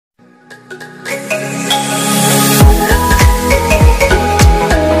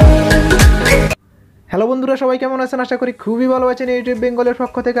Hello বন্ধুরা, সবাই কেমন আছেন? আশা করি খুবই ভালো আছেন। ইউটিউব বেঙ্গলের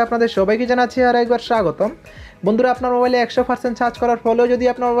পক্ষ থেকে আপনাদের সবাইকে জানাচ্ছি আর একবার স্বাগতম। বন্ধুরা, আপনার মোবাইলে 100% চার্জ করার ফলেও যদি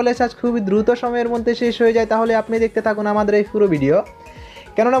আপনার মোবাইলে চার্জ খুবই দ্রুত সময়ের মধ্যে শেষ হয়ে যায়, তাহলে আপনি দেখতে থাকুন আমাদের এই পুরো ভিডিও।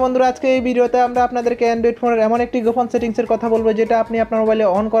 কেননা বন্ধুরা, আজকে এই ভিডিওতে আমরা আপনাদেরকে অ্যান্ড্রয়েড ফোনের এমন একটি গোপন সেটিংসের কথা বলবো, যেটা আপনি আপনার মোবাইলে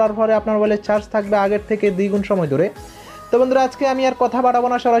অন করার পরে আপনার মোবাইলে চার্জ থাকবে আগের থেকে 2 গুণ সময় ধরে। তো বন্ধুরা, আজকে আমি আর কথা বাড়াবো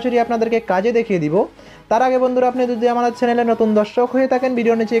না, সরাসরি আপনাদেরকে কাজে দেখিয়ে দিব। তার আগে বন্ধুরা, আপনি যদি আমাদের চ্যানেলে নতুন দর্শক হয়ে থাকেন,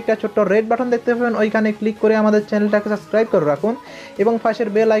 ভিডিওর নিচে একটা ছোট্ট রেড বাটন দেখতে পাবেন, ওইখানে ক্লিক করে আমাদের চ্যানেলটাকে সাবস্ক্রাইব করে রাখুন এবং পাশের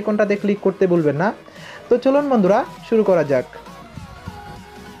বেল আইকনটাতে ক্লিক করতে ভুলবেন না। তো চলুন বন্ধুরা, শুরু করা যাক।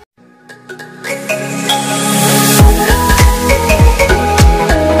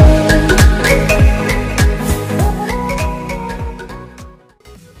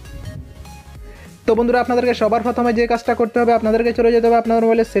 তো বন্ধুরা, আপনাদেরকে সবার প্রথমে যে কাজটা করতে হবে, আপনাদেরকে চলে যেতে হবে আপনাদের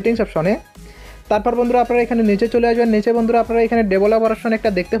মোবাইলের সেটিংস অপশনে। তারপর বন্ধুরা, আপনারা এখানে নিচে চলে আসবেন। নিচে বন্ধুরা, আপনারা এখানে ডেভেলপার অপশন একটা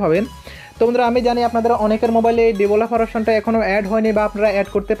দেখতে পাবেন। তো বন্ধুরা, আমি জানি আপনাদের অনেকের মোবাইলে এই ডেভেলপার অপশনটা এখনও অ্যাড হয়নি বা আপনারা অ্যাড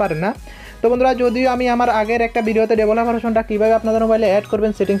করতে পারেন না। তো বন্ধুরা, যদিও আমি আমার আগের একটা ভিডিওতে ডেভেলপার অপশনটা কীভাবে আপনাদের মোবাইলে অ্যাড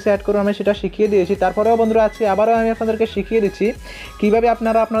করবেন, সেটিংসে অ্যাড করবেন, আমি সেটা শিখিয়ে দিয়েছি। তারপরেও বন্ধুরা, আজকে আবারও আমি আপনাদেরকে শিখিয়ে দিচ্ছি কীভাবে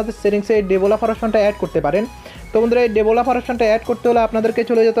আপনারা আপনাদের সেটিংসে এই ডেভেলপার অপশনটা অ্যাড করতে পারেন। তো বন্ধুরা, এই ডেভেলপার অপশনটা অ্যাড করতে হলে আপনাদেরকে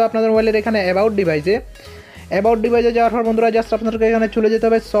চলে যেতে হবে আপনাদের মোবাইলের এখানে অ্যাবাউট ডিভাইসে। অ্যাবাউট ডিভাইসে যাওয়ার পর বন্ধুরা, জাস্ট আপনাদেরকে এখানে চলে যেতে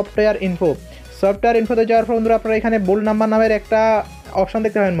হবে সফটওয়্যার ইনফো। সফটওয়্যার ইনফোতে যাওয়ার পর বন্ধুরা, আপনারা এখানে বোল্ড নাম্বার নামের একটা অপশন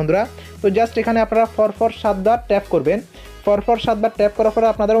দেখতে পাবেন বন্ধুরা। তো জাস্ট এখানে আপনারা ফর 7বার ট্যাপ করবেন। ফর 7বার ট্যাপ করার পরে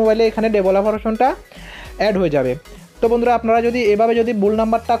আপনাদের মোবাইলে এখানে ডেভেলপার অপশনটা অ্যাড হয়ে যাবে। তো বন্ধুরা, আপনারা যদি এভাবে যদি বোল্ড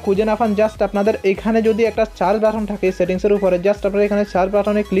নাম্বারটা খুঁজে না পান, জাস্ট আপনাদের এখানে যদি একটা চার্জ বাটন থাকে সেটিংসের উপরে, জাস্ট আপনারা এখানে চার্জ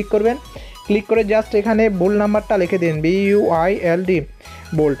বাটনে ক্লিক করবেন। ক্লিক করে জাস্ট এখানে বোল্ড নাম্বারটা লিখে দিন, BUILD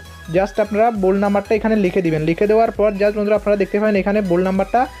বোল্ড। জাস্ট আপনারা বোল্ড নাম্বারটা এখানে লিখে দিবেন। লিখে দেওয়ার পর জাস্ট বন্ধুরা, আপনারা দেখতে পাবেন এখানে বোল্ড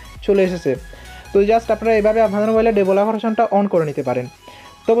নাম্বারটা চলে এসেছে। তো জাস্ট আপনারা এভাবে আপনাদের মোবাইলে ডেভেলপার অপশনটা অন করে নিতে পারেন।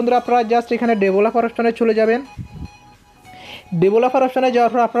 তো বন্ধুরা, আপনারা জাস্ট এখানে ডেভেলপার অপশনে চলে যাবেন। ডেভেলপার অপশনে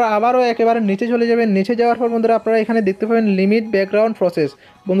যাওয়ার পর আপনারা আবারও একেবারে নিচে চলে যাবেন। নিচে যাওয়ার পর বন্ধুরা, আপনারা এখানে দেখতে পাবেন লিমিট ব্যাকগ্রাউন্ড প্রসেস।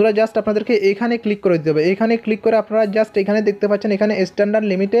 বন্ধুরা, জাস্ট আপনাদেরকে এখানে ক্লিক করে দিতে হবে। এখানে ক্লিক করে আপনারা জাস্ট এখানে দেখতে পাচ্ছেন এখানে স্ট্যান্ডার্ড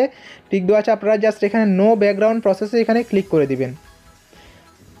লিমিটে টিক দেওয়া আছে। আপনারা জাস্ট এখানে নো ব্যাকগ্রাউন্ড প্রসেসে এখানে ক্লিক করে দিবেন।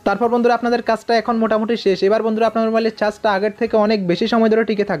 তারপর বন্ধুরা, আপনাদের কাজটা এখন মোটামুটি শেষ। এবার বন্ধুরা, আপনার মোবাইলের চার্জটা আগের থেকে অনেক বেশি সময় ধরে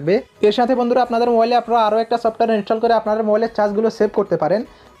টিকে থাকবে। এর সাথে বন্ধুরা, আপনাদের মোবাইলে আপনারা আরও একটা সফটওয়্যার ইনস্টল করে আপনাদের মোবাইলের চার্জগুলো সেভ করতে পারেন।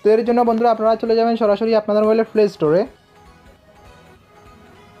 তো এর জন্য বন্ধুরা, আপনারা চলে যাবেন সরাসরি আপনাদের মোবাইলের প্লে স্টোরে।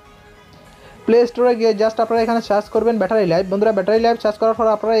 প্লে স্টোরে গিয়ে জাস্ট আপনারা এখানে সার্চ করবেন ব্যাটারি লাইফ। বন্ধুরা, ব্যাটারি লাইফ সার্চ করার পর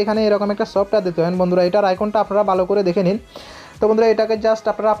আপনারা এখানে এরকম একটা সফটওয়্যার দিতে পারেন। বন্ধুরা, এটার আইকনটা আপনারা ভালো করে দেখে নিন। তো বন্ধুরা, এটাকে জাস্ট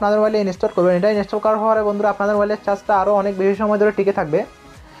আপনারা আপনাদের মোবাইলে ইনস্টল করবেন। এটা ইনস্টল করার পরে বন্ধুরা, আপনাদের মোবাইলের চার্জটা আরও অনেক বেশি সময় ধরে টিকে থাকবে।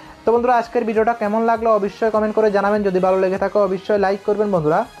 তো বন্ধুরা, আজকের ভিডিওটা কেমন লাগলো অবশ্যই কমেন্ট করে জানাবেন। যদি ভালো লেগে থাকে অবশ্যই লাইক করবেন।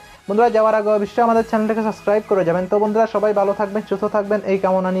 বন্ধুরা যাওয়ার আগে অবশ্যই আমাদের চ্যানেলটাকে সাবস্ক্রাইব করে যাবেন। তো বন্ধুরা, সবাই ভালো থাকবেন, সুস্থ থাকবেন, এই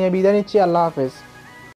কামনা নিয়ে বিদায় নিচ্ছি। আল্লাহ হাফেজ।